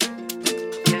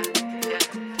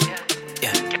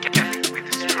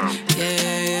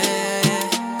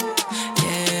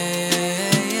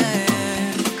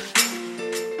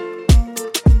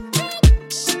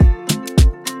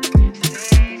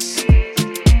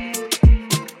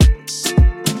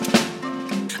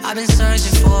I've been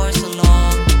searching for so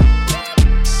long.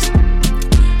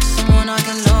 Someone I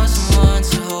can love, someone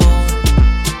to hold.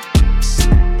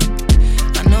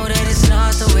 I know that it's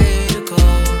not the way to go,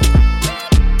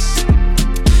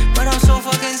 but I'm so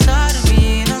fucking tired of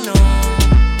being alone.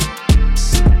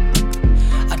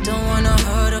 I don't wanna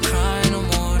hurt or cry no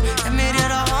more. Admit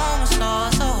it, I almost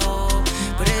lost the hope,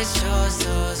 but it's just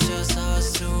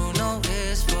us two. No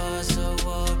whispers of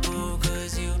what, boo,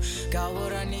 'cause you got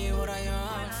what I need, what I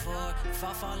yearn for. If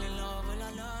I fall in love, will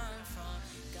I learn from?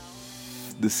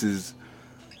 This is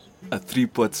a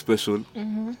 3-part special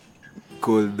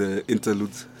called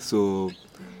Interludes. So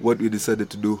what we decided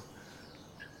to do,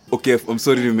 okay, I'm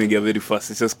sorry to make it very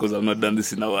fast. It's just because I've not done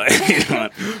this in a while.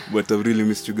 But I've really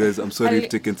missed you guys. I'm sorry you've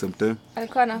taken some time.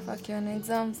 Alikuwa nafaki on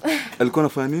exams. Alikuwa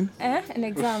nafanya nini? In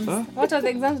exams. What was the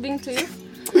exams being to you?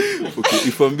 Okay,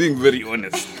 if I'm being very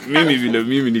honest,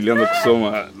 mimi nilianza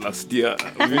kusoma last year.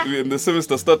 When the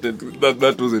semester started,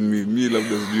 that wasn't me. Me labda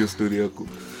sijui story yako.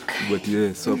 But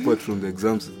yeah, so apart from the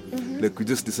exams, like we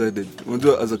just decided,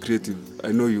 as a creative,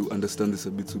 I know you understand this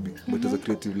a bit, Subi, but as a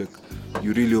creative, like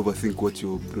you really overthink what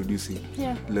you're producing.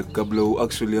 Yeah. Like kabla u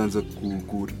actually anza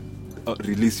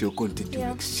release your content, you're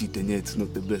like shit, and yeah, it's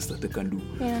not the best that I can do.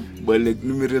 Yeah. But like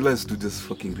you may realize to just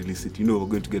fucking release it. You know we're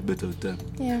going to get better with time.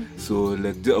 Yeah. So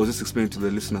like I was just explaining to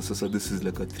the listeners, so this is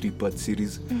like a 3-part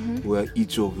series where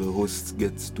each of the hosts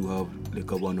gets to have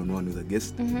like a one-on-one with a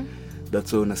guest.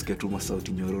 That's why unasikia tu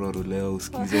masauti nyororo leo,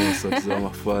 usikize masauti za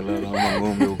mafala na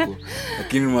mang'ombe huko.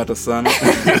 Lakini mata sana.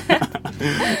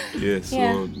 Yeah,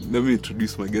 so let me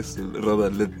introduce my guest, rather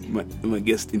let my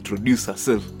guest introduce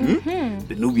herself.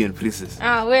 The Nubian princess.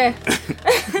 Where?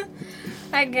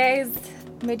 Hi guys,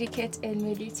 medicate and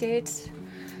meditate.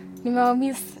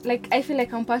 Like I feel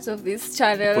like I'm part of this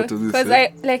channel because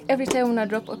I like every time when I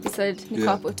drop episode, niko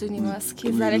hapo tu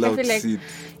nimewasikiza. Like I feel like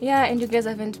and you guys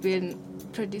haven't been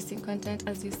producing content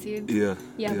as you said.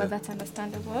 Yeah, but that's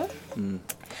understandable.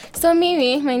 So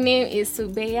Mimi, my name is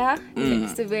Subeya.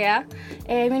 Subeya.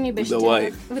 Mimi with a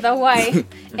Y. With a Y.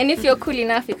 And if you're cool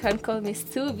enough, you can call me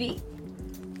Subi.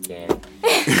 Yeah.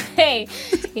 Hey.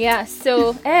 Yeah,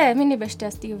 so Mimi beshta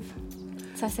Steve.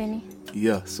 Saseni.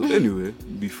 Yeah, so anyway,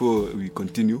 before we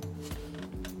continue,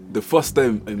 the first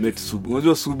time I met Subi,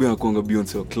 unajua Subi anakuanga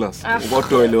Beyonce wa class.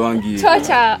 Watu waelewangi.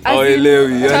 Chocha.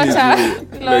 Hawaelewi yani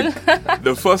like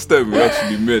the first time we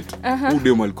actually met,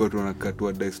 udem alikuwa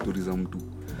tunakatwa die stories za mtu.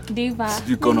 Diva.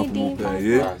 Sijui kama kumbuka,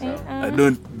 I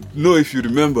don't know if you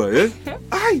remember,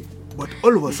 but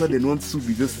all of a sudden once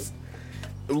Subi just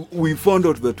we found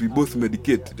out that we both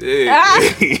medicate.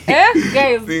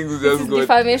 Guys, things just got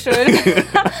defamation. I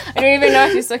don't even know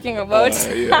what he's talking about.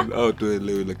 Out to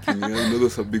LA, like I know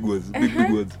those are big words,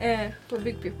 big words. For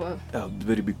big people.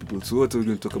 Very big people. So what are we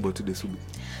going to talk about today, Subi?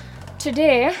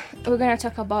 Today we're going to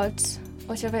talk about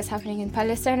whatever is happening in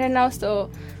Palestine right now. So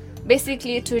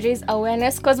basically to raise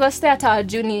awareness, because we're still at our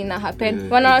journey na happen.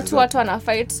 When watu wana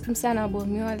fight, msana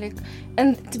bomiwa like,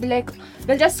 and to be like,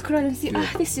 they'll just scroll and see,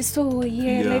 this is so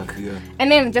weird, and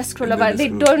then just scroll about. They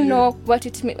don't know what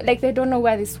it means. Like they don't know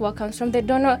where this war comes from. They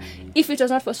don't know if it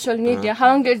was not for social media, how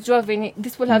long it drove in it.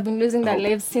 These people have been losing their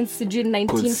lives since June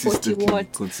 1940.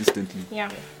 Consistently.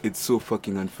 Yeah. It's so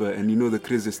fucking unfair. And you know the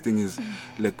craziest thing is,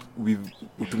 like we've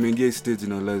a stage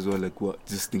in our lives where like we're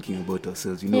just thinking about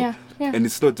ourselves, you know. And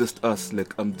it's not just us.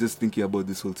 Like I'm just thinking about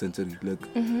this whole century. Like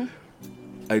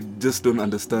I just don't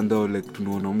understand how like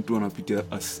tunaona mtu anapitia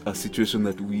a situation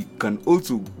that we can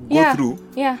also go through.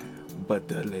 Yeah. But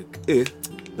they're like,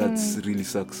 that's really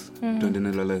sucks. To end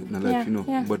na life, you know.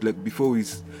 Yeah. But like before we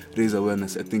raise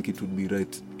awareness, I think it would be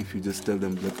right if you just tell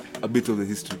them like a bit of the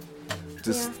history.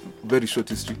 Just very short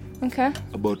history. Okay.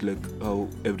 About like how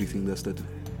everything that started.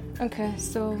 Okay,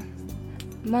 so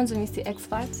Manzo is the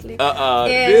expert. Like, but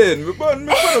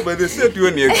they said you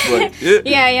are the expert.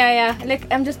 Yeah. Like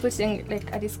I'm just putting like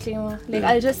a disclaimer. Like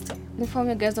I'll just inform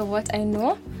you guys of what I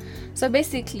know. So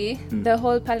basically, the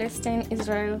whole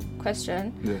Palestine-Israel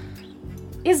question. Yeah.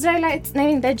 Israelites, I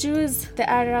mean the Jews, the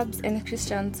Arabs, and the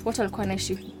Christians, what walikuwa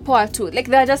naishi poa too. Like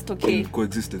they're just okay.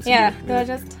 Coexistence. They were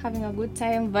just having a good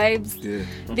time, vibes. Yeah.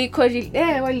 They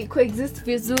coexist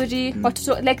vizuri.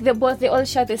 Like they all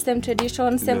share the same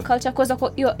tradition, same culture, because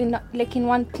you're in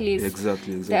one place.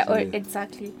 Exactly.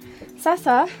 Exactly.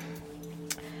 Sasa,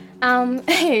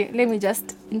 hey, let me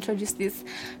just introduce this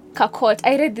quote.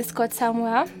 I read this quote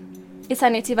somewhere. It's a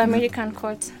Native American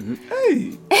quote.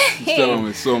 Hey, if you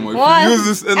use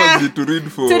this energy to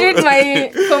read for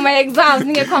my exams,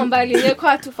 ningekuwa mbali,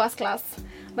 ningekuwa tu first class.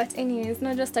 But anyways,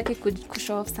 not just taki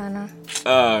kushow off sana.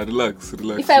 Relax.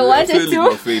 If I wanted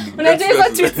to,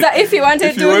 if he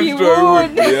wanted to, he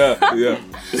would. Yeah.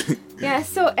 Yeah,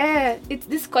 so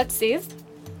this quote says,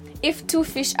 if two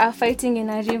fish are fighting in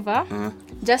a river,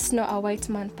 just know a white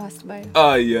man passed by.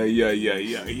 Yeah.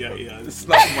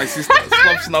 Snap, my sister.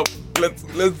 Snap.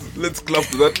 Let's clap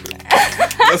to that.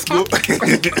 Let's go.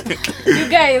 You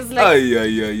guys, like...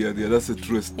 Yeah. That's the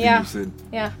truest thing you said.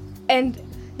 Yeah. And,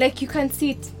 like, you can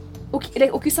see it. Okay,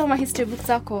 like, ukisoma history books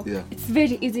zako, it's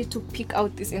very easy to pick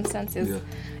out these instances. Yeah.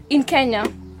 In Kenya,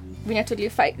 we naturally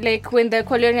fight. Like, when the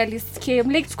colonialists came,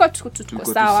 like, tuko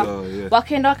sawa.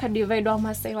 Wakaenda wakadivide wa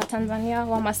Masai wa Tanzania,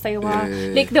 wa Masai wa...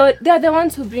 Like, they are the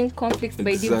ones who bring conflicts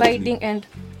by dividing and...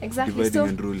 Exactly. Dividing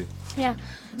and ruling. Yeah.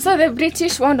 So the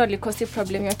British wound only cause a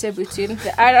problem between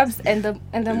the Arabs and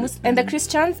the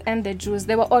Christians and the Jews.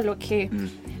 They were all okay.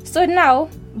 So now,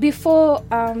 before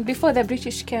the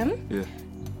British came,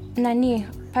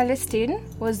 Palestine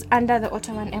was under the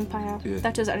Ottoman Empire.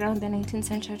 That was around the 19th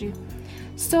century.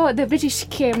 So the British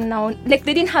came now, like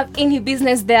they didn't have any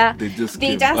business there. They just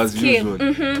came as usual.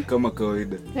 Kama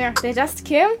kawaida. Yeah, they just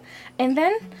came, and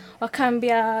then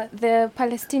wakambia the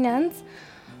Palestinians,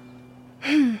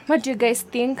 what do you guys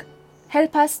think?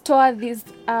 Help us tour this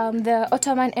the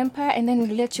Ottoman Empire, and then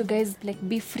we'll let you guys like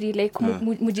be free, like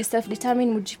muji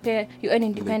self-determine, mujipe UN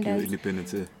independence. Like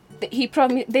independence, yeah.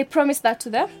 They promised that to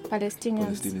the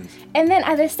Palestinians. And then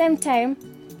at the same time,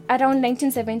 around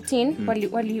 1917,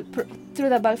 through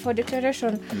the Balfour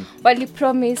Declaration, wali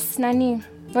promise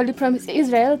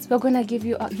Israel, we're gonna give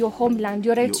you your homeland,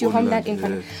 your right to your homeland in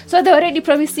Palestine. So they're already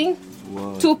promising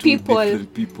two people, and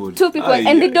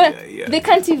they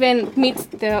can't even meet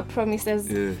the promises.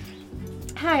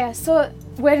 So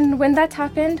when that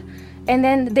happened, and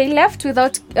then they left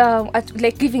without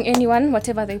like giving anyone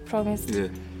whatever they promised.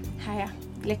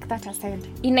 Like that aside,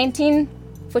 in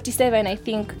 1947 I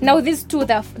think, now these two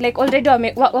that like already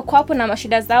wako hapo na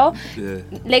mashida zao,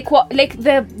 like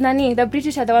the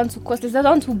British are the ones who caused this, the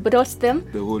ones who brought them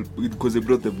the whole, because they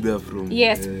brought them there from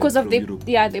because of Europe.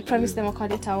 They promised them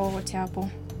wakaleta wote hapo.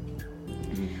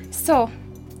 So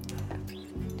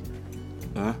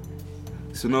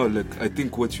now, like, I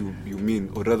think what you mean,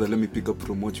 or rather let me pick up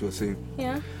from what you were saying.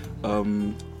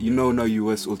 Now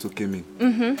US also came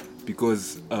in.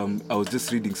 Because I was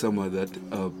just reading somewhere that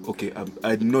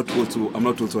I'm not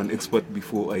also an expert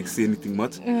before I say anything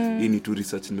much. You need to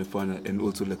research in Mefana and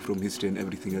also like from history and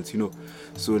everything else,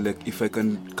 So like if I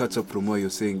can catch up from what you're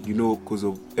saying, because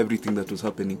of everything that was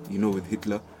happening, with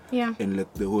Hitler and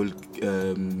like the whole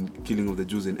killing of the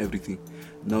Jews and everything.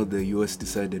 Now the US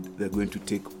decided they're going to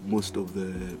take most of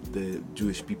the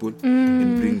Jewish people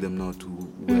and bring them now to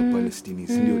where Palestine is.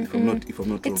 If I'm not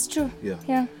wrong. It's true.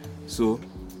 Yeah. So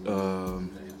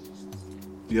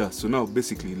so now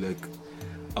basically, like,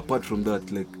 apart from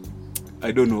that, like,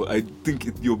 I don't know, I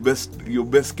think you're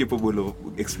best capable of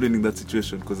explaining that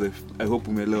situation, because I hope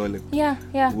umeelewa like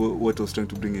what I was trying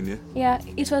to bring in.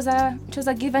 It was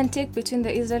a give and take between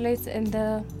the Israelites and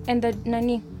the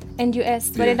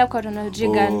US. Walienda kwa Ronald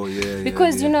Reagan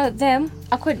because them,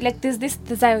 like there's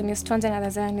the Zionists, the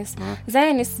Zionists.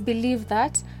 Zionists believe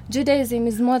that Judaism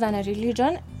is more than a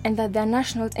religion and that they're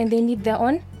nationals and they need their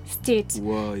own state.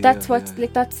 That's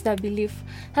that's their belief.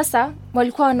 Sasa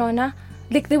walikuwa wanaona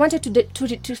like they wanted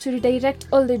to redirect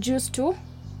all the Jews to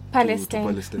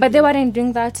Palestine, but they weren't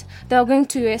doing that. They were going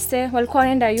to USA, walikuwa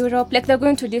wanaenda Europe, like they're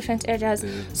going to different areas.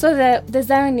 So the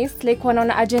Zionists like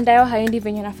wanaona agenda yao haendi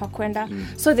venye nafaa kwenda.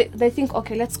 So they think,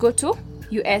 okay, let's go to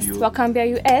US. Wakambia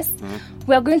US,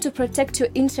 we are going to protect your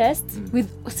interests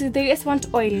so the US want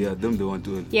oil. Yeah, them they want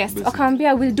oil. Yes,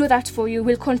 Wakambia, we'll do that for you.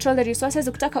 We'll control the resources.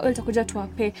 Ukitaka oil takuja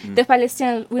tuwape. The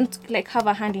Palestinians won't like have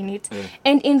a hand in it.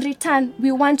 And in return,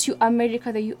 we want you,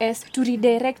 America, the US, to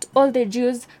redirect all the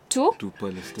Jews to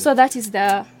Palestine. So that is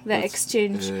the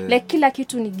exchange. Like kila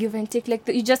kitu ni give and take. Like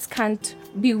you just can't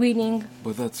be winning.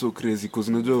 But that's so crazy, because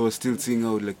we're still seeing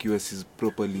how like US is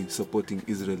properly supporting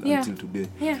Israel until today.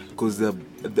 Because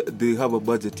they have a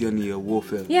budget yani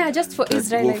warfare. Just for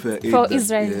Israel. Warfare for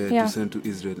Israel. To send to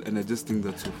Israel, and I just think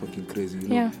that's so fucking crazy.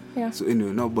 So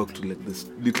anyway, now back to like this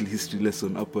little history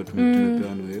lesson apart from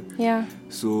piano.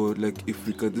 So like if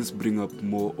we could just bring up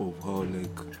more of how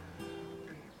like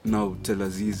now Tel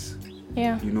Aziz,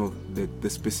 the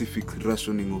specific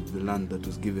rationing of the land that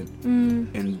was given,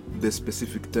 and the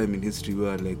specific time in history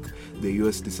where like the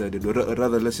US decided, or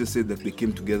rather let's just say that they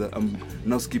came together. I'm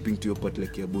now skipping to your part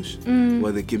like your Bush,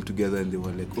 where they came together and they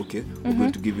were like, okay, we're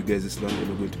going to give you guys this land, and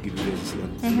we're going to give you guys this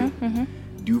land.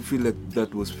 Do you feel like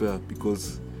that was fair?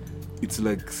 Because it's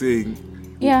like saying,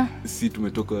 see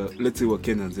tumetoka, let's say we're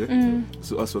Kenyans,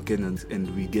 so us were Kenyans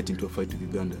and we get into a fight with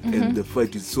Uganda, and the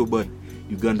fight is so bad,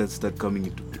 Ugandans start coming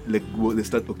into, like, they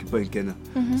start occupying Kenya.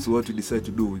 So what we decide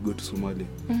to do, we go to Somalia.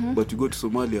 But we go to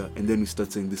Somalia and then we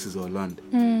start saying, this is our land.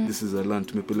 This is our land.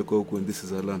 Tumepelekwa huku and this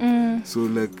is our land. So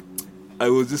like, I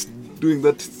was just doing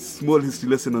that small history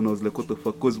lesson and I was like, what the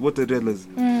fuck? Because what I realized,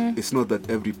 it's not that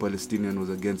every Palestinian was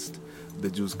against the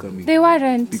Jews coming. They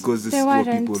weren't. Because this is what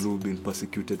people who've been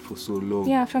persecuted for so long.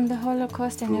 Yeah, from the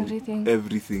Holocaust and everything.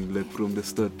 Everything, like from the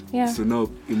start. Yeah. So now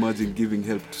imagine giving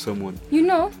help to someone. You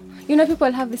know,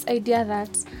 people have this idea that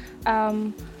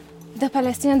the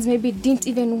Palestinians maybe didn't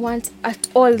even want at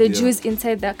all the Jews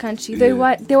inside their country. They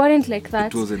weren't like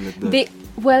that. It wasn't like that. They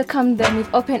welcomed them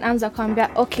with open arms.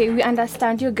 Okay, we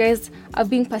understand you guys are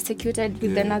being persecuted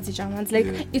with the Nazi Germans.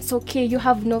 Like, it's okay, you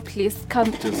have no place. Come,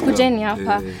 kujeni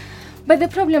hapa. But the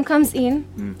problem comes in,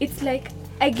 it's like,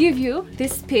 I give you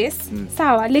this space,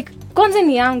 sawa, like, kwanza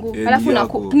ni yangu,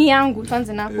 alafu ni yangu,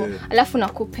 tuanze nako, alafu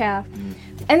nakupea.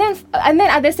 And then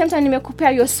at the same time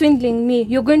nimekupea, you're swindling me.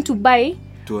 You're going to buy.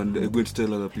 You're going to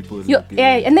tell other people.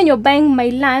 And then you're buying my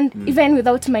land even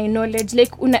without my knowledge,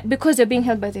 like because you're being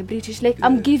held by the British. Like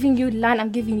I'm giving you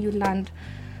land.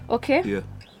 Okay? Yeah.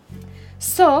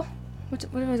 So, what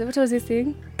was he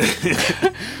saying?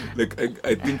 Like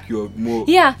I think you're more.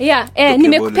 Yeah.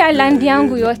 Nimekupea land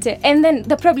yangu yote. And then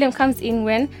the problem comes in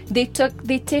when they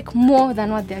take more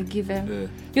than what they're given. Yeah.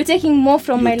 You're taking more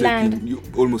from my land.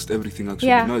 Almost everything, actually.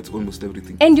 Yeah. Now it's almost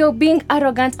everything. And you're being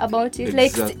arrogant about it.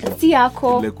 Exactly. Like,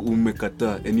 siyako. Like,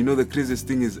 umekata. And you know the craziest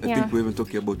thing is, I think we haven't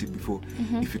talked about it before.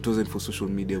 If it wasn't for social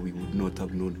media, we would not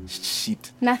have known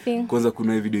shit. Nothing. Kwanza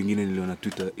kuna video ingine niliona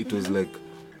Twitter. It was like,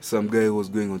 some guy was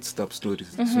going on Snap Stories.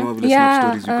 Snap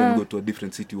Stories, you can go to a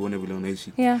different city, uone vile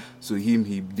unaishi. Yeah. So he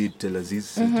did Tel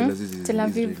Aziz. Tel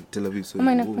Aviv. Tel Aviv. So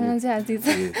Aziz.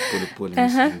 Yeah, pole.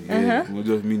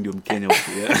 Unajua mimi ndio Mkenya.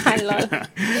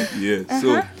 Yeah.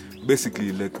 So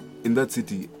basically, like, in that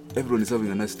city, everyone is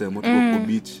having a nice time. What about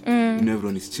beach? You know,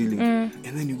 everyone is chilling.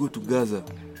 And then you go to Gaza.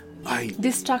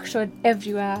 Destruction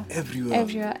everywhere.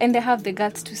 And they have the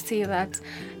guts to say that,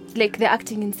 like, they're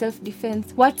acting in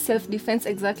self-defense. What self-defense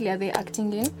exactly are they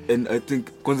acting in? And I think,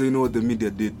 because you know what the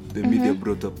media did? The media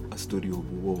brought up a story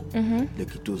of war.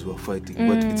 Like it was, we're fighting.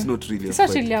 But it's not really a fight.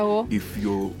 It's not really a war. If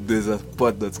there's a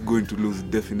part that's going to lose,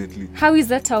 definitely. How is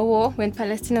that a war when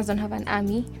Palestinians don't have an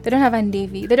army? They don't have a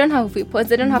navy. They don't have weapons.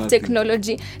 They don't have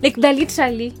technology. Like, they're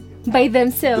literally by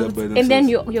themselves. And then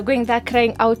you're going there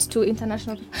crying out to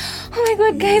international people. Oh my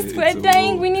god, guys, we're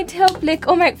dying, we need help. Like,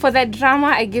 oh my, for that drama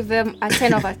I give them a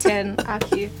 10 over 10.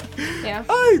 Aki. Yeah,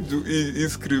 I do.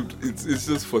 His script, it's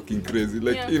just fucking crazy.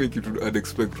 Like, any kid I'd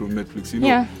expect from Netflix, you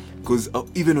know. Because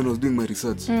even when I was doing my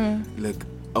research, like,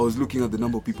 I was looking at the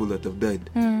number of people that have died,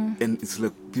 and it's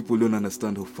like, people don't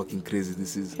understand how fucking crazy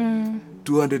this is.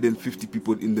 250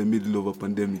 people in the middle of a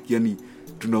pandemic. Yani,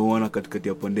 tunawana katikati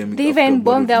ya pandemic. They even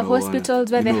bomb their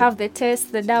hospitals where they have the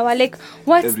tests, the dawa. Like,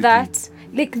 what's everything. That?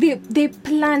 Like, they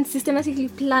systematically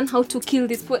plan how to kill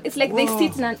this people. It's like they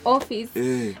sit in an office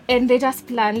and they just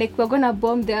plan, like, we're gonna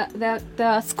bomb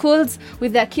the schools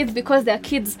with their kids because their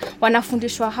kids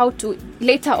wanafundishwa how to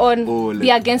later on be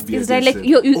against Israel. Like,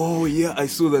 you I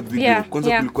saw that video.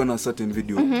 Kwanza kulikuwa na certain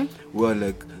video where,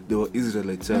 like, there were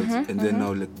Israelite child and then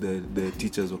now, like, the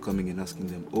teachers were coming and asking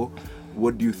them,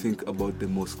 what do you think about the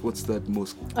mosque? What's that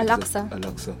mosque?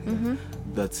 Al-Aqsa.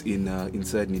 That's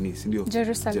inside Nini,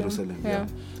 Jerusalem. Yeah.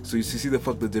 So you see the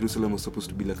fact that Jerusalem was supposed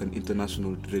to be like an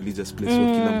international religious place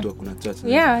where kila mtu akuna church.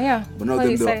 Yeah. But now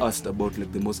they were asked about,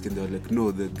 like, the mosque and they were like,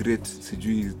 no, the great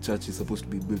Sijui church is supposed to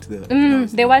be built there.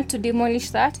 They want to demolish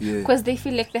that because they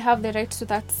feel like they have the right to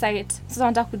that site. So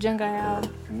wanataka kujenga yao.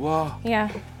 Wow. Yeah.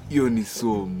 Hiyo ni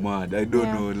so mad. I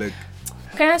don't know, like.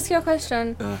 Can I ask you a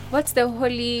question? What's the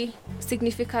holy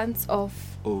significance of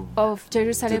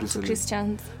Jerusalem to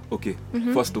Christians? Okay,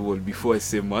 first of all, before I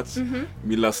say much,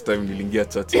 me last time nilingia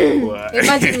church.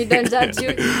 Imagine we don't judge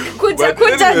you.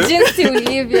 Kuja jinsi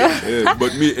ulivyo.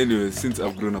 But me anyway, since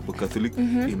I've grown up a Catholic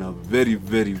in a very,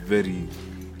 very, very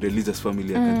religious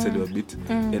family, I can tell you a bit.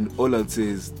 And all I'll say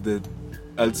is that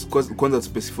I'll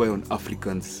specify on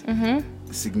Africans.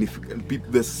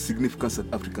 The significance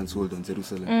that Africans hold on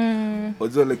Jerusalem.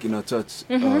 Although, like, in our church,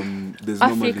 there's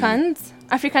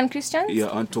African Christians? Yeah,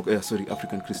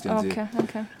 African Christians.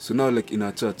 Okay. So now, like, in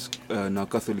our church, in our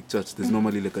Catholic church, there's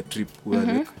normally, like, a trip where,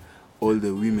 like, all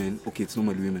the women, it's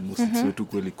normally women mostly, so too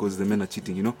quickly, because the men are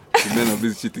cheating, you know? The men are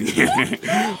busy cheating.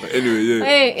 Anyway,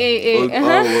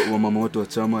 wamama watu wa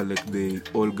chama, like, they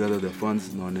all gather their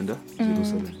funds na wanaenda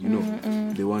Jerusalem, you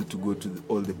know? They want to go to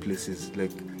all the places,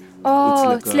 like,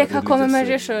 it's like a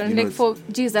commemoration, you know, like, for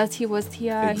Jesus, he was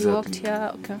here, he walked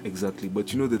here. Okay. Exactly.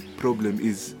 But you know, the problem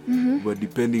is we're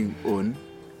depending on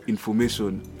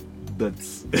information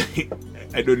that's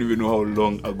I don't even know how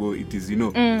long ago it is, you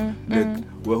know. Like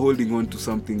we're holding on to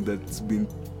something that's been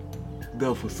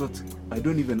there for such, I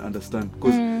don't even understand,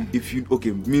 because if you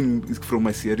me from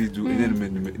my CRE and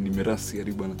then nimeras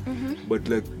CRE bana, but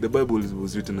like the Bible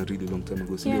was written a really long time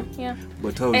ago, so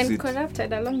but how is and it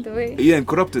corrupted along the way? And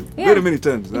corrupted very many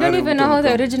times. You don't even know how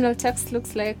the original text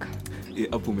looks like.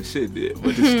 Up on my shade,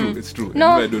 but it's true, it's true. No.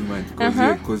 I don't mind,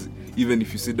 because even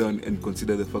if you sit down and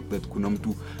consider the fact that kuna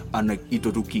mtu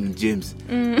anaitwa tu King James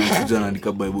anakuja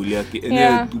anaandika Bible yake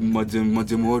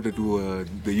majemo wote tu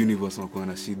the universe wako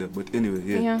na shida, but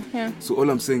anyway so all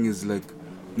I'm saying is like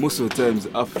most of the times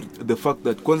the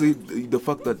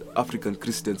fact that African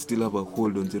Christians still have a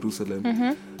hold on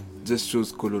Jerusalem just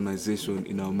shows colonization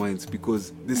in our minds,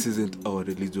 because this isn't our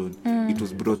religion. It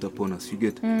was brought upon us, you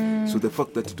get? So the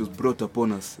fact that it was brought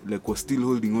upon us, like we're still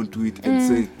holding on to it and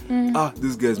saying,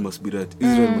 these guys must be right,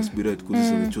 Israel must be right because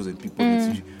these are the chosen people.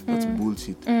 That's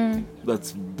bullshit.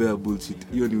 That's bare bullshit.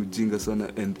 Hiyo ni ujinga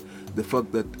sana. And the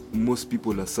fact that most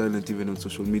people are silent even on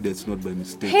social media, it's not by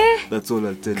mistake. That's all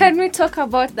I'll tell you. Can we talk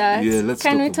about that? Yeah, let's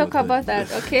talk about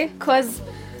that, okay? Because,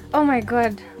 oh my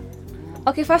God.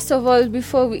 Okay, first of all,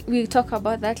 before we talk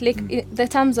about that, like in the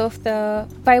terms of the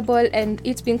Bible and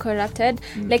it being corrupted,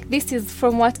 like this is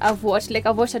from what I've watched. Like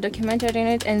I've watched a documentary on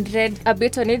it and read a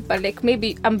bit on it, but like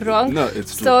maybe I'm wrong. No,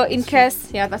 it's true. So in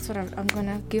case, that's what I'm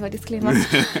gonna give a disclaimer.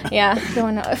 Don't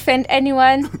wanna offend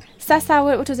anyone. Sasa,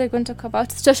 what was I going to talk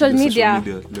about? Social media.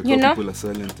 Like you know? People are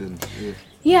silent and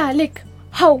like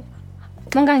how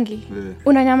Mwangangi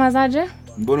unanyamazaje?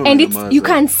 Mbono and it's unanyamaza. you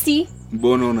can see.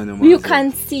 You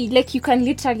can see, like you can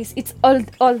literally, it's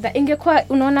all the ingekuwa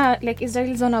unaona like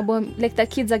Israel's on a bomb, like the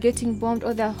kids are getting bombed,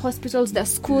 or the hospitals, the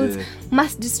schools,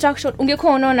 mass destruction.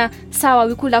 Ungekuwa unaona sawa,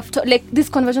 we could have like this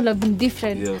conversion would have been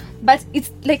different, but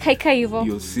it's like haika hivyo.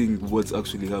 You're seeing what's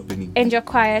actually happening and you're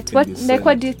quiet.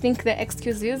 What do you think the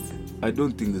excuse is? I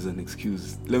don't think there's an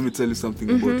excuse. Let me tell you something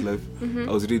about life.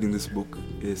 I was reading this book.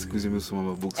 Excuse me, some of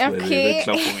my books. Okay.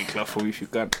 Clap for me if you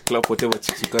can. Clap whatever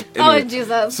chicks you can. Anyway, oh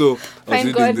Jesus. So I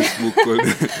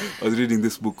was reading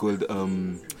this book called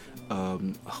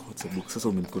what's the book? That's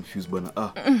I'm confused, but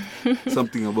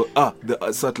something about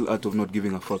the subtle art of not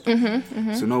giving a fuck.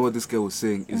 So now what this guy was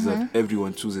saying is that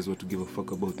everyone chooses what to give a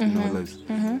fuck about in our lives.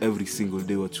 Every single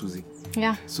day we're choosing.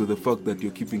 So the fact that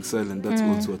you're keeping silent, that's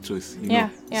also a choice, you know.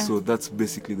 So that's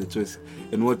basically the choice.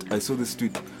 And what I saw this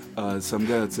tweet, some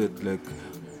guy had said like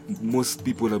most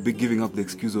people are giving up the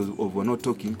excuse of we're not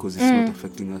talking because it's not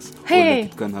affecting us, or like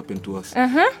it can happen to us.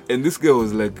 And this guy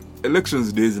was like,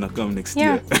 elections days gonna come next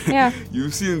year.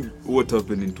 You've seen what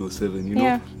happened in 2007, you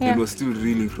know, and we're still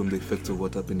reeling from the effects of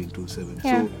what happened in 2007.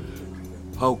 So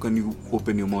how can you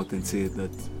open your mouth and say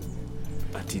that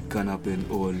it can happen,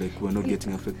 or like we're not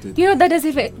getting affected? You know, that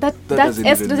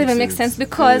doesn't even make sense,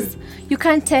 because you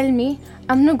can't tell me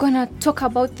I'm not gonna talk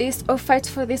about this or fight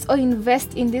for this or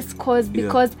invest in this cause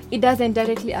because it doesn't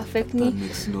directly affect me. That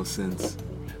makes no sense.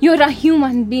 You're a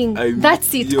human being.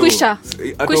 That's it. Kwisha.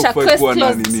 Case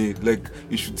closed. Like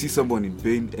you should see someone in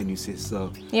pain and you say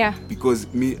so. Because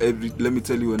let me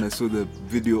tell you, when I saw the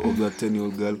video of that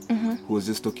 10-year-old girl who was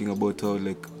just talking about how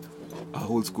like her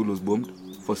whole school was bombed,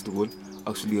 first of all.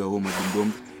 Actually her home had been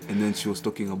bombed, and then she was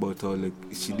talking about how like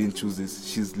she didn't choose this.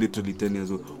 She's literally 10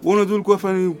 years old.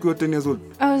 10 years old.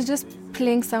 I was just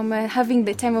playing somewhere, having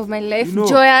the time of my life, you know,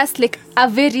 joyous, like a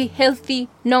very healthy,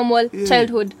 normal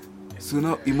childhood. So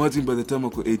now imagine by the time I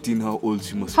was 18 how old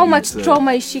she must be. How much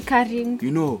trauma is she carrying? You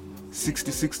know,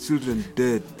 66 children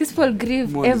dead. These people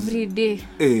grieve every day.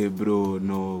 Hey bro,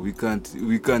 no, we can't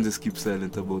just keep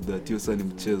silent about that. You're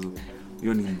saying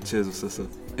mchezo sasa.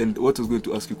 And what I was going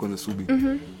to ask you, Kwanza Subi,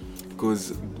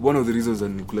 because one of the reasons that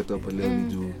Nikuleta up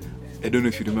leo, I don't know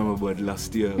if you remember, but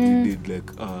last year we did like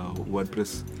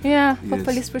WordPress. For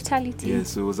police brutality. Yeah,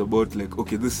 so it was about like,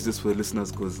 okay, this is just for the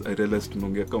listeners because I realized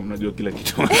tunaongea kama mnajua kila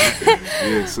kitu.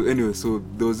 So anyway, so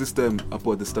there was this time up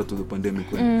at the start of the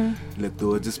pandemic when like there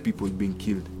were just people being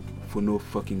killed for no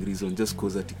fucking reason, just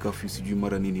cause at curfew sijui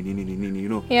mara nini, you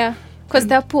know. Because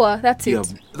they're poor, that's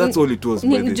it. That's all it was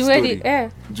by the story.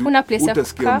 Kuna place ya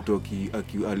kukaa.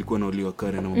 Mtu alikuwa anauliwa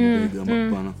kare na mbega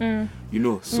mapana. You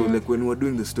know, so like when we're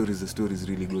doing the stories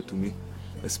really go to me.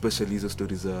 Especially these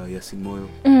stories are Yasin Moyo.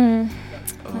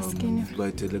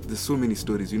 Like there's so many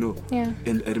stories, you know.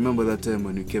 And I remember that time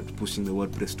when we kept pushing the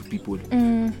WordPress to people.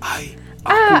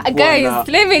 Guys,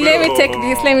 let me take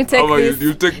this.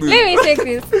 You take this. Let me take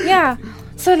this.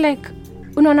 So like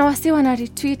unaona wasi wana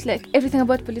retweet like everything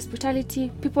about police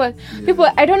brutality. People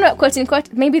I don't know, quote unquote,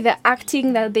 maybe they're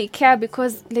acting that they care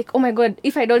because like, oh my god,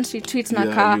 if I don't retweet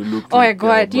naka, oh my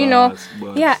god, you know.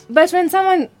 Yeah, but when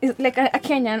someone is like a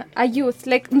Kenyan, a youth,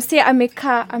 like mse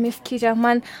amefikiria,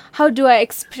 man, how do I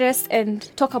express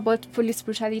and talk about police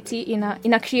brutality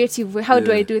in a creative way? How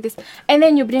do I do this? And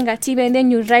then you bring a team and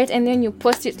then you write and then you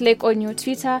post it like on your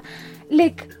Twitter.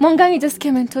 Like Mwangangi just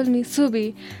came and told me,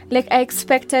 Subi, like I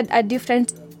expected a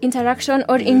different interaction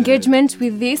or engagement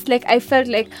with this. Like I felt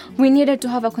like we needed to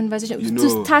have a conversation, to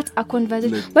start a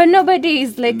conversation, like, but nobody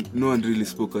is like, no one really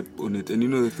spoke on it. And you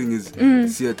know the thing is,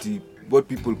 CRT, what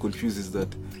people confuse is that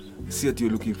CRT,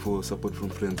 you're looking for support from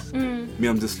friends. Me,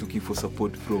 I'm just looking for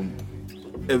support from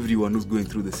everyone who's going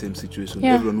through the same situation,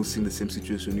 everyone who's in the same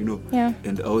situation, you know.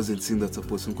 And I wasn't seeing that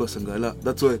support. So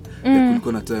that's why like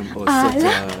kulikuwa time I was such a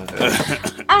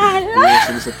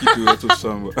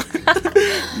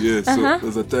so there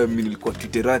was a time mimi nilikuwa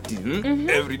twitterati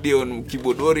every day on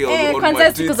keyboard warrior on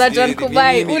my tweets za John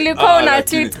Kubai ulikuwa una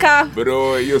tweet ka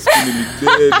bro, hiyo siku ni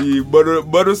dead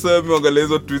bado sasa mimi angalia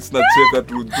hizo tweets na cheka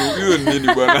tu hiyo nini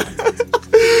bwana.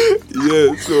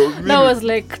 So that was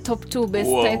like top 2 best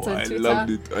tweets on Twitter.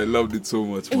 I loved it so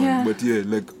much, man. But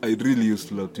like I really used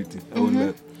to love tweeting. I won't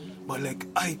lie. But like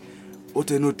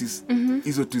what I noticed,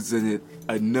 hizo tweets zenye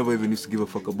I never even used to give a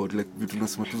fuck about, like vitu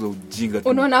nasema tu za ujinga tu.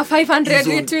 Unaona 500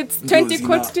 retweets, 20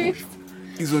 quote tweets.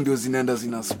 Hizo ndio zinaenda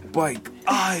zina spike.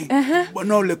 But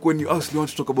now like when you actually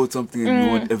want to talk about something and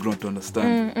you want everyone to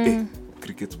understand,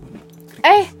 cricket bwana.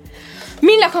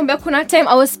 Mimi nakwambia kuna time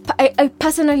I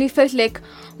personally felt like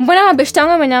mbona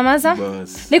mabeshtangu amenyamaza?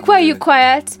 Like why are you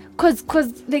quiet? Cause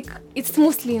like it's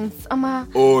Muslims. Ama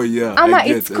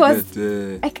it's cause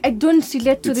I don't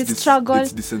relate to this struggle.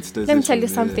 It's desensitization. Let me tell you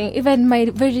something. Even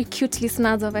my very cute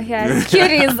listeners over here,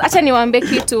 curious, acha niwaambie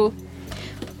kitu.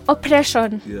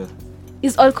 Oppression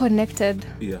is all connected.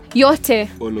 Yote.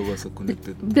 All of us are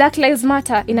connected. Black Lives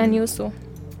Matter inanihusu.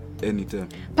 Anytime.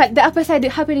 But the upside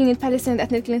happening in Palestine, the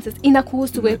ethnic cleanses,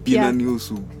 inakuhusu we pia.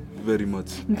 Inanihusu very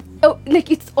much.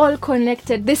 Like it's all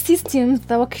connected. The systems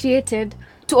that were created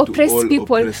to oppress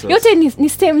people. Yote ni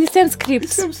same script.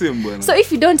 Same. So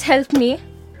if you don't help me,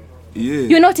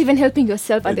 you're not even helping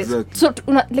yourself. Exactly. So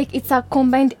like it's a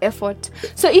combined effort.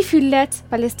 So if you let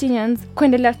Palestinians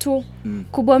kuendelea tu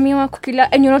kubomiwa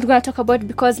kukila, and you're not going to talk about it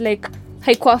because like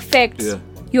haiku affect,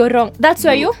 you're wrong. That's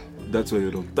where you're wrong. That's where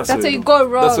you go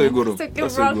wrong. That's where you go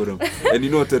wrong. And you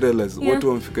know what I realize? What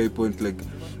one point, like,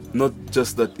 not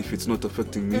just that if it's not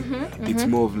affecting me, it's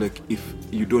more of like if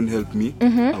you don't help me,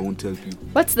 I won't help you.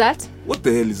 What's that? What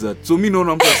the hell is that? So me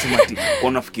naona mtu asemati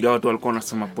wanafikiria watu walikuwa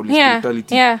wanasema police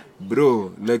brutality.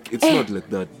 Bro, like it's not like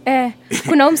that.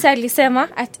 Kuna mtu alisema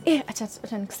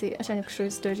acha nikushow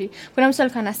story. Kuna mtu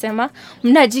alikuwa anasema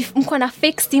mko na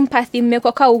fake sympathy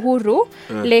mmekuwa kwa Uhuru,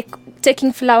 like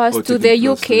taking flowers to the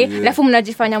UK, alafu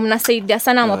mnajifanya mnasaidia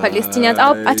sana wa Palestinians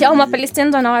au ati au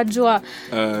Palestinians wanawajua.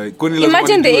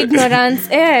 Imagine the ignorance.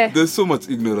 There's so much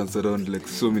ignorance around like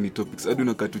so many topics. I do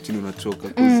not cut chini unachoka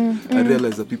because I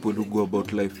realize that people who go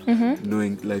about life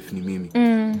knowing life ni mimi.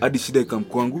 Hadi shida ikam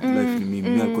kwangu, life ni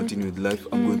mimi. I'll continue with life.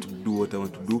 I'm going to do what I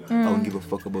want to do. I won't give a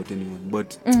fuck about anyone.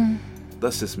 But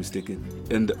that's just mistaken.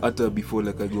 And after before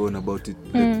like I go on about it,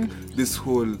 like this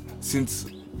whole since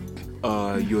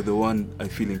you're the one I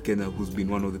feel in Kenya who's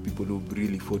been one of the people who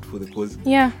really fought for the cause,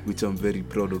 which I'm very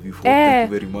proud of you for.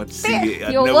 Thank you very much.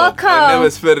 You're welcome. I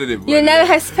never spared it. You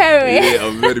never spared it.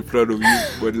 I'm very proud of you.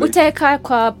 But like, utaweka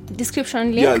kwa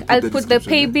description link. I'll put the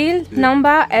pay bill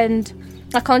number and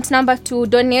account number to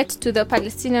donate to the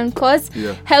Palestinian cause.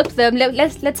 Help them.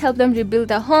 Let's help them rebuild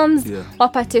their homes.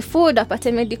 Wapate food,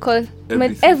 wapate medical,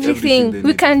 everything.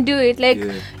 We can do it. Like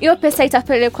your pesa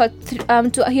itapelekwa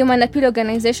to a human appeal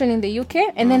organization in the UK,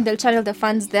 and then they'll channel the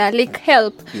funds there. Like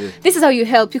help. This is how you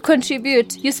help. You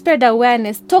contribute. You spread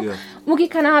awareness. Talk.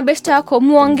 Mukikana mabeshta yako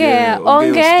muongea.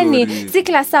 Ongeeni. Si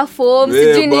kila saa form.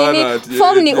 Sijui nini.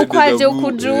 Form ni ukwaje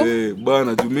ukuju.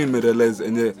 Bana, you mean me realize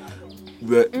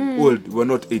we're old, we're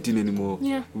not 18 anymore.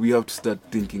 We have to start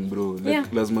thinking, bro. Like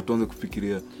lazima tuanze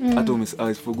kufikiria.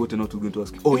 I forgot what I was going to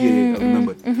ask. I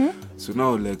remembered. So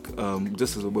now like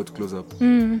just as we're about to close up,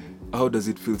 how does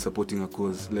it feel supporting a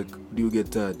cause? Like do you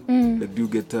get tired? Like do you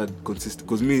get tired consistent?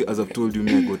 Because me, as I've told you,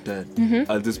 I got tired.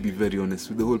 I'll just be very honest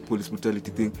with the whole police brutality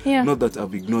thing. Not that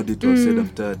I've ignored it or said I'm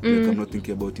tired, like I'm not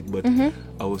thinking about it, but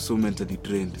I was so mentally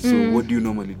drained. So what do you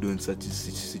normally do in such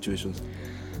situations?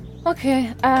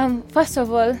 Okay, first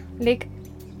of all, like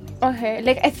Okay,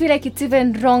 like I feel like it's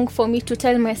even wrong for me to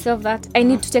tell myself that I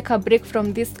need to take a break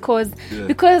from this cause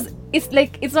because it's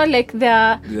like it's not like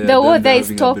the war there is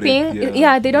stopping.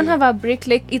 They don't have a break.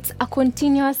 Like it's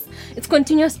continuous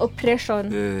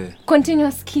oppression,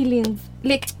 continuous killings.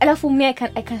 Like for me, I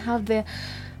can have the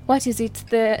what is it,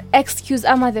 the excuse,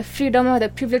 the freedom or the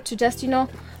privilege to just let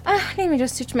me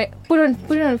just switch put on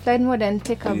flight mode and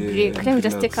take a break. Let me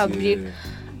just take a break.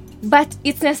 But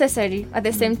it's necessary at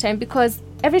the same time because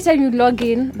every time you log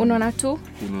in unaona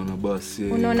bus,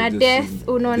 unaona death,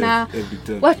 unaona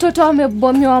watoto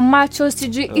wamebomiwa macho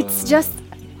sijui. It's just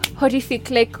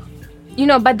horrific, like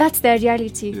but that's the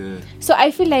reality. So I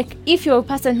feel like if you're a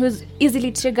person who's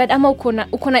easily triggered ama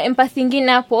ukona empathy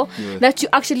ingine hapo that you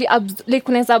actually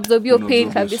unaweza absorb your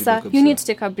pain kabisa, you need to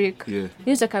take a break. You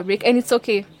need to take a break and it's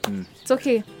okay. It's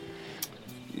okay.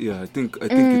 I think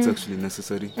it's actually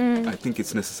necessary. I think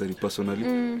it's necessary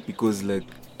personally because like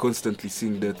constantly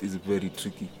seeing death is very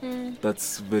tricky.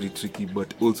 That's very tricky,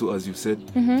 but also as you said,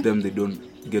 them they don't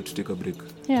get to take a break.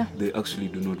 They actually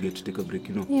do not get to take a break,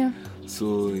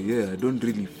 So I don't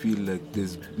really feel like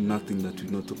there's nothing that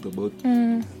we've not talked about.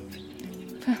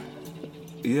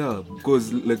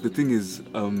 Because like the thing is,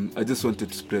 I just wanted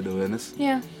to spread awareness.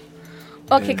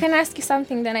 Okay, can I ask you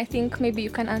something then? I think maybe you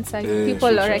can answer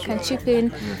people or I can chip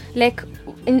in. Like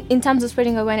in terms of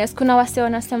spreading awareness, kuna wase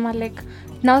wanasema like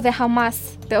now the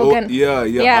Hamas, the organ.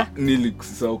 Nearly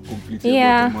so completely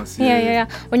Hamas.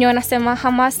 When you wanasema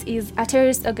Hamas is a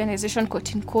terrorist organization,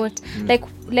 quote unquote. Like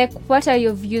what are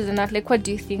your views on that? Like what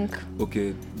do you think?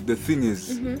 Okay, the thing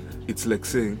is, it's like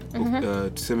saying,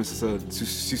 tuseme sasa,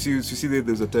 you see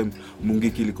there's a time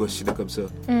Mungiki ilikuwa shida kabisa.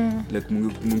 Like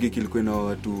Mungiki ilikuwa na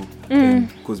watu,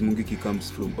 because Mungiki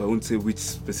comes from, I won't say which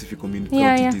specific community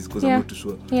it is, because I'm not too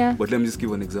sure. But let me just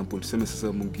give an example. Tuseme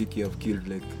sasa Mungiki have killed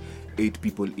like 8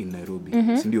 people in Nairobi,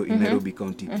 in Nairobi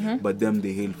County, but them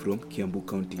they hail from Kiambu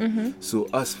County. So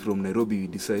us from Nairobi, we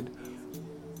decide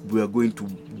we are going to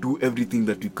do everything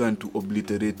that we can to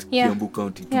obliterate Kiambu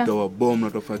County. Tutawa bomb,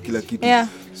 natafanya kila kitu.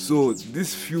 So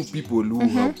these few people who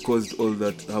have caused all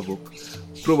that havoc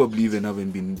probably even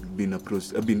haven't been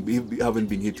approached, haven't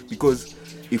been hit, because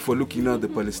if we're looking at the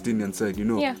Palestinian side,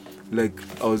 like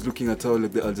I was looking at how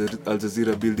like the Al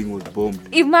Jazeera building was bombed.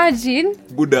 Imagine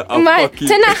Buddha, let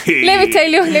me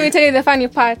tell you the funny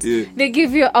part. They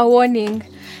give you a warning.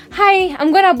 Hi,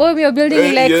 I'm gonna bomb your building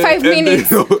in like 5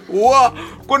 minutes. What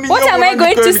am I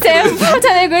going to save? What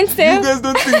are they going to save? You guys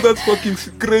don't think that's fucking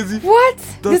crazy? What?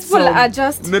 These people are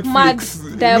just Netflix,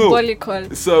 mad,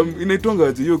 diabolical. Some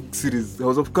inaitwanga hiyo series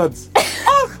House of Cards.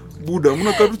 Buddha,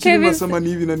 muna karuchi unasema ni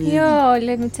hivi na ni hivi. Yo,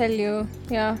 let me tell you.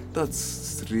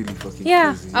 That's really fucking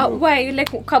crazy. Why?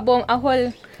 Like kabom a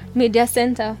whole media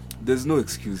center. There's no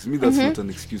excuse. Me, that's not an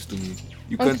excuse to me.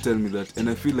 You can't tell me that. And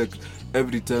I feel like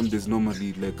every time there's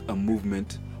normally like a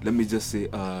movement, let me just say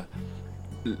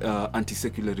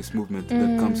anti-secularist movement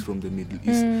that comes from the Middle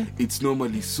East, it's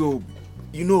normally so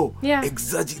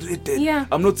exaggerated.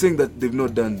 I'm not saying that they've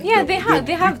not done.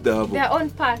 They have their own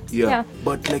part.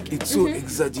 But like it's so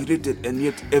exaggerated, and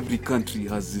yet every country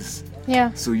has this.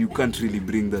 So you can't really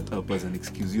bring that up as an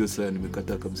excuse. You're saying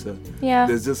nimekata kabisa.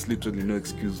 There's just literally no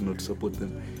excuse not to support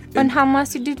them. On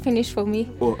Hamas, you did finish for me.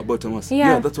 Oh, about Hamas.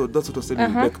 That's what I was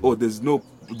telling you. Like,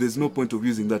 there's no point of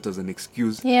using that as an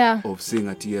excuse of saying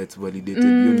that it's validated.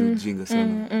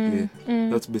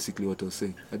 That's basically what I was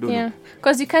saying. I don't know.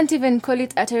 Because you can't even call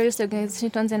it a terrorist organization,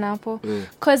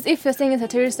 because if you're saying it's a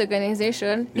terrorist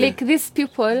organization, like these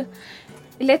people,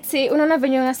 let's say, unaona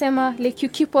venye unasema, like you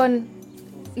keep on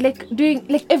like doing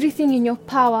like everything in your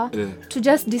power to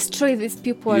just destroy these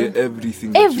people.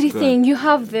 Everything. You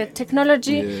have the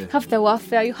technology, you have the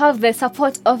warfare, you have the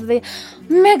support of the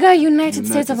mega United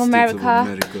States of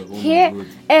America. Here,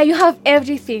 you have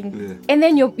everything. And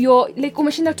then you're like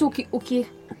umeshinda tu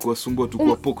kuwasumbua tu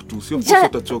kuwapoke tu sio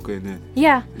utachoka ene.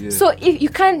 So if you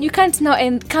can't now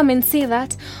and come and say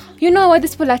that you know what,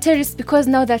 these people are terrorists because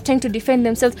now they're trying to defend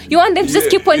themselves. You want them to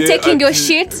just keep on taking your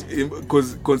shit?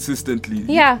 Because consistently,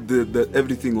 the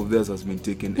everything of theirs has been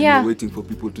taken, and you're waiting for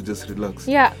people to just relax.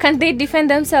 Can they defend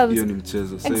themselves?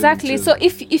 Exactly. So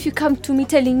if you come to me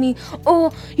telling me,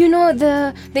 oh, you know,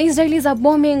 the Israelis are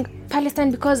bombing Palestine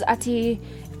because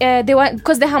they want,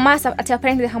 because the Hamas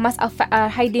apparently the Hamas are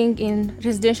hiding in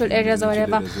residential areas or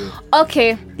whatever.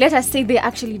 Okay, let us say they're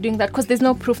actually doing that because there's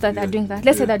no proof that they're doing that.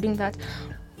 Let's say they're doing that.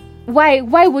 Why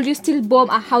would you still bomb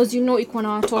a house iko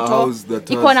na watoto,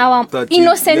 iko na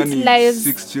innocent lives,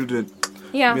 6 children?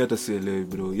 Me hata sielewi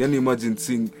bro. Yani imagine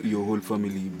seeing your whole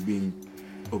family being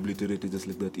obliterated just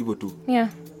like that. Hivyo tu.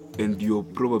 And you're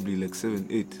probably like 7,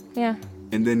 8.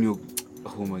 And then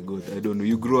oh my god, I don't know.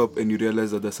 You grow up and you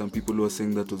realize that there's some people who are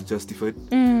saying that was justified.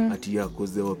 At yeah,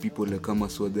 because there were people like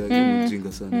Kamas who were there,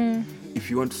 jinga sana. If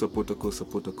you want to support a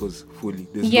cause fully.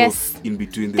 There's no in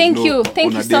between. There's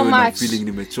Thank you so much. Feeling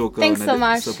nimechoka. Thanks so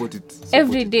much. Support it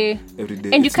every day.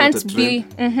 And you can't be.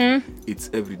 It's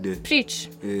every day. Preach.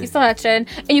 Yeah. It's not a trend,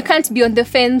 and you can't be on the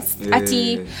fence.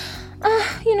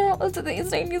 You know, also the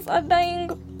Israelis are dying.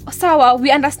 Sawa,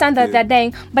 we understand that they're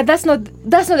dying, but that's not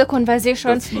the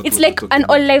conversation. It's like an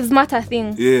all lives matter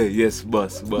thing.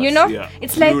 Bus. You know,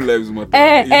 it's like blue lives matter.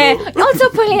 Also,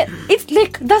 it's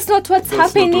like that's not what's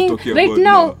happening not what right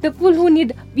now. The people who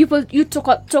need people you talk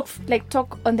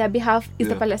on their behalf is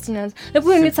the Palestinians. The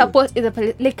people who need support is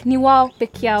the like ni wao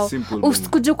peke yao.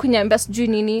 Usikuja kunyambia sijui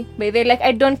nini. But they like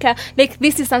I don't care. Like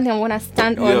this is something I want to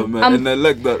stand on. Yeah, man, and I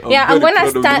like that. I'm gonna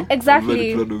stand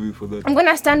exactly. I'm very proud of you for that. I'm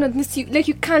gonna stand on this. Like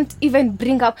you can't even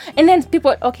bring up, and then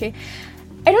people. Okay,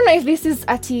 I don't know if this is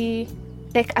ati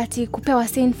kupewa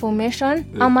say information,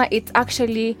 ama it's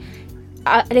actually.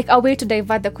 Like a way to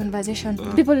divert the conversation.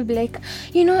 People will be like,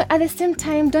 you know, at the same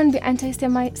time, don't be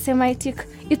anti-Semitic.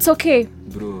 It's okay,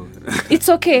 bro. It's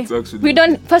okay. We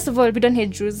don't. First of all, we don't hate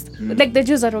Jews. Like the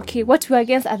Jews are okay. What we're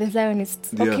against are the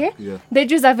Zionists. Okay, the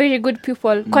Jews are very good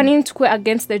people. Konin to go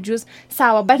against the Jews,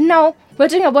 sawa. But now we're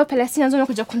talking about Palestinians.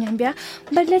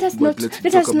 But let us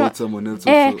not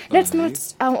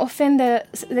offend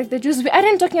the Jews. We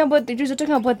aren't talking about the Jews. We're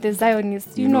talking about the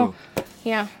Zionists. You know.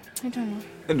 Yeah. I don't know.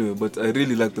 Anyway, but I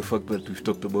really like the fact that we've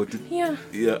talked about it. Yeah.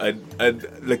 Yeah, I'd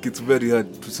like it's very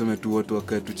hard to say to watu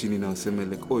wakae tu chini na waseme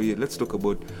like, oh yeah, let's talk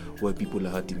about why people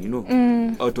are hurting, you know.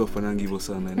 Out of fanangi hivyo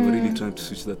sana, and we're really trying to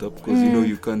switch that up because you know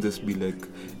you can't just be like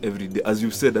every day, as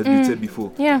you've said, you said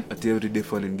before. Yeah. At every day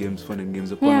fun and games.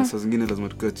 Apana saa zingine lazima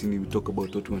tukae chini, we talk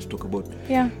about what we want to talk about.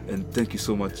 Yeah. And thank you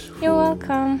so much. You're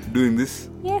welcome. Doing this.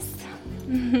 Yes.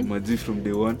 Maji from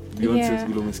day one. Beyonce's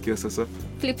vile umesikia sasa.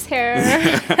 Flips hair.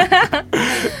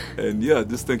 And yeah,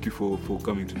 just thank you for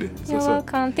coming today. You're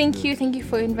welcome. Thank you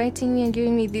for inviting me and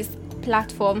giving me this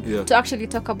platform to actually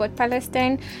talk about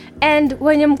Palestine. And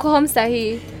when you come home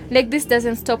sahi, like this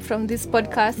doesn't stop from this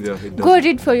podcast. Go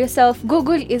read for yourself.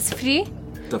 Google is free.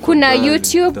 Kuna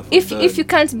YouTube. If you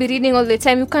can't be reading all the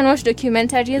time, you can watch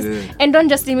documentaries. And don't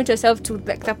just limit yourself to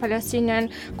like the Palestinian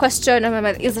question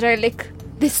about Israel. Like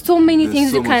there's so many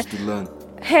things you can learn.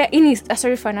 Hey, is a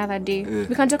story for another day.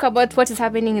 We can talk about what is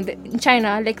happening in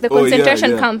China, like the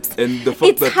concentration camps. And the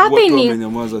fact it's happening. You know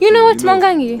what,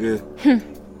 Mwangangi?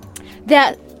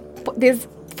 There's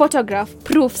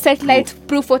satellite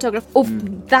proof photograph of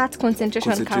that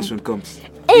concentration camps.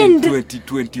 In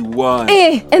 2021.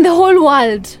 And the whole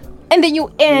world. And the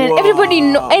UN. Everybody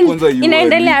know. And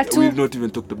we've not even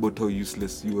talked about how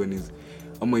useless UN is.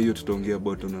 Ama hiyo tutaongea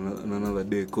about on another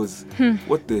day because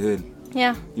what the hell?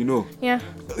 Yeah. You know? Yeah.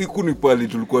 Ikuni pali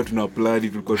tulikuwa tuna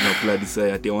apply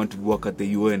say I want to work at the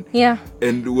UN. Yeah.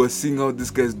 And we're seeing how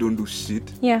these guys don't do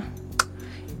shit. Yeah.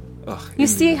 You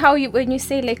see how when you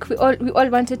say like we all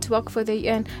wanted to work for the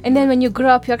UN, and then when you grow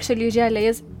up you actually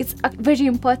realize it's very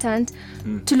important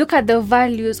to look at the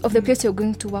values of the place you're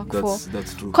going to work for.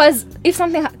 That's true. Because if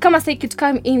something kama say it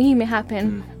come in may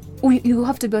happen, you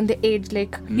have to be on the edge.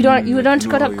 Like you don't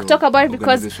talk about it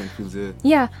because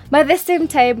but at the same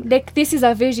time like this is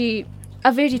a very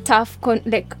tough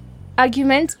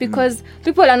argument because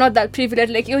people are not that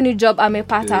privileged. Like you need job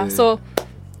amepata so.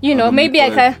 You know, maybe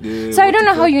I can. So I don't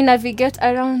know how you navigate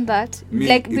around that. Me,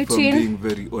 like if between. I'm being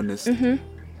very honest,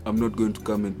 I'm not going to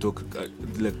come and talk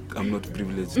like I'm not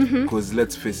privileged. Because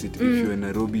let's face it, if you're in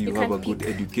Nairobi, you have a good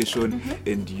education,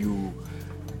 and you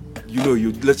know,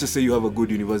 let's just say you have a good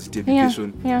university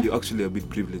education, you're actually a bit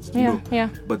privileged. You know?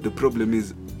 But the problem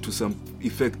is, to some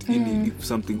effect, if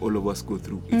something all of us go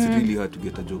through, it's really hard to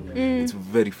get a job. It's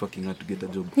very fucking hard to get a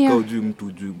job.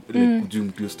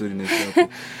 Story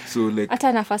so like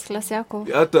hata na first class yako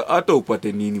hata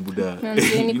upate nini buda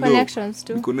ni connections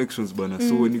too. Connections bana.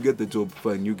 So when you get the job,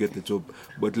 fine, you get the job,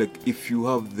 but like if you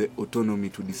have the autonomy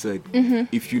to decide,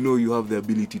 if you know you have the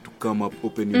ability to come up,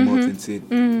 open your mouth and say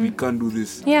we can't do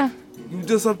this, you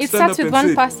just have to stand up and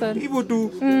say person. Even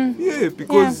to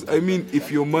because I mean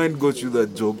if your mind got you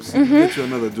that job, so get you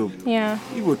another job.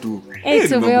 Even to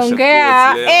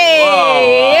tumeongea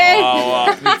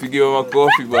nipige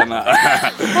makofi bana.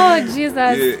 Oh Jesus.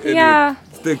 Anyway,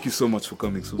 thank you so much for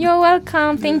coming. You're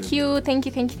welcome. Thank you.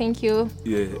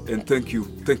 Yeah, and thank you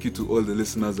to all the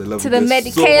listeners. I love you to the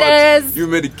medicators. So much. You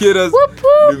medicators.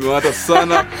 Nimewata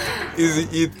sana. Easy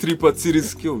Eat 3-part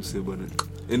series.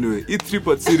 Anyway, Eat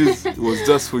 3-part series was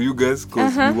just for you guys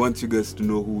because we want you guys to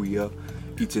know who we are.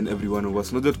 each and every one of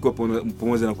us. Unajua tuko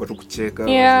pamoja na kwa tu kucheka.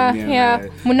 Yeah.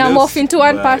 Muna morph into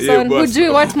one person. Hujui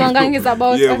what Mwangangi is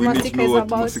about, what Masika is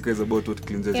about. Masika is about, what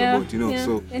Cleanse is about, you know.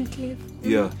 So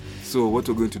yeah. So what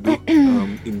we're going to do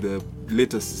in the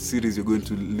latest series, you're going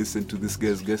to listen to this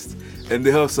guy's guests, and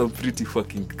they have some pretty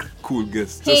fucking cool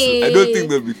guests. I don't think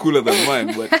they'll be cooler than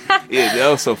mine, but yeah, they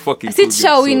have some fucking cool guests.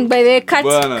 Showing by the cut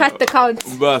the count.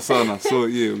 So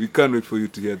yeah, we can't wait for you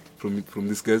to hear from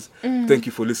these guys. Thank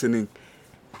you for listening.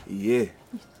 Yeah.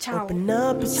 Ciao. Open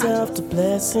up yourself to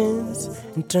blessings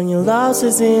and turn your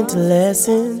losses into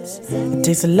lessons. It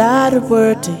takes a lot of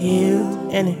work to heal,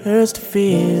 and it hurts to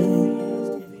feel.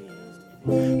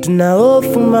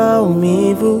 Tunaofu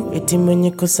maumivu, eti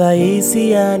mwenye kosa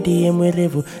hisia ndiye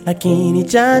mwerevu, lakini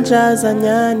janja za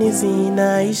nyani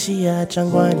zinaishi ya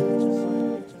changwani.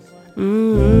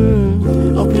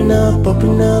 Open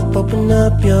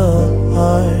up your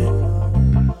heart.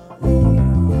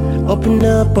 Open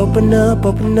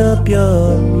up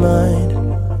your mind.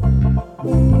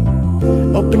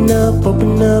 Open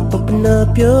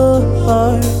up your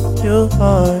heart.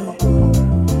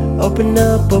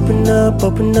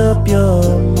 Open up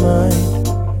your mind.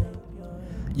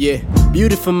 Yeah,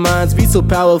 beautiful minds be so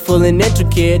powerful and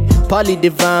intricate. Partly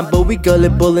divine, but we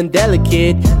gullible and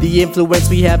delicate. The influence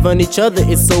we have on each other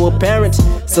is so apparent.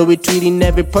 So we're treating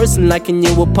every person like a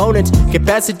new opponent.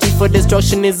 Capacity for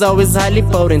destruction is always highly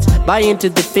potent. Buy into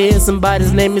the fear,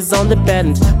 somebody's name is on the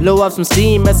patent. Blow off some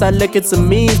steam as I look at some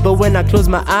memes. But when I close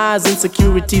my eyes,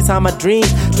 insecurities hide my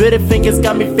dreams. Twitter fingers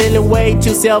got me feeling way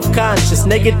too self-conscious.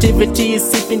 Negativity is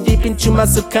seeping deep into my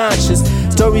subconscious.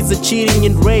 Stories of cheating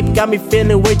and rape got me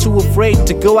feeling way too afraid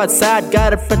to go outside.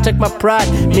 Gotta protect my pride.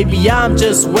 Maybe I'm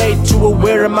just way too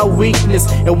aware of my weakness.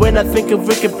 And when I think of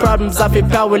wicked problems, I feel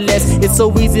powerless. It's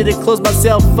so easy to close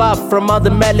myself off from all the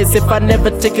malice. If I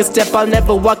never take a step, I'll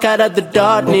never walk out of the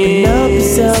darkness. Open up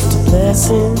yourself to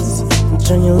blessings and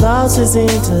turn your losses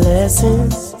into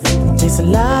lessons. It takes a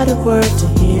lot of work to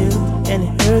heal, and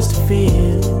it hurts to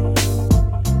feel.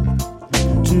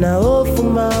 Tunaofu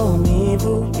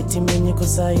maumivu, eti mwenye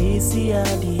kosa hisia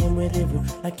ndiye mwerevu,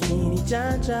 lakini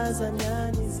janja za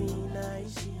nyani zina